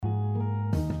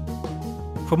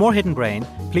For more Hidden Brain,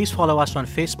 please follow us on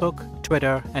Facebook,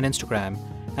 Twitter, and Instagram.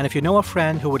 And if you know a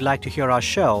friend who would like to hear our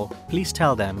show, please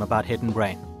tell them about Hidden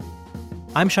Brain.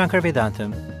 I'm Shankar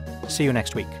Vedantam. See you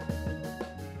next week.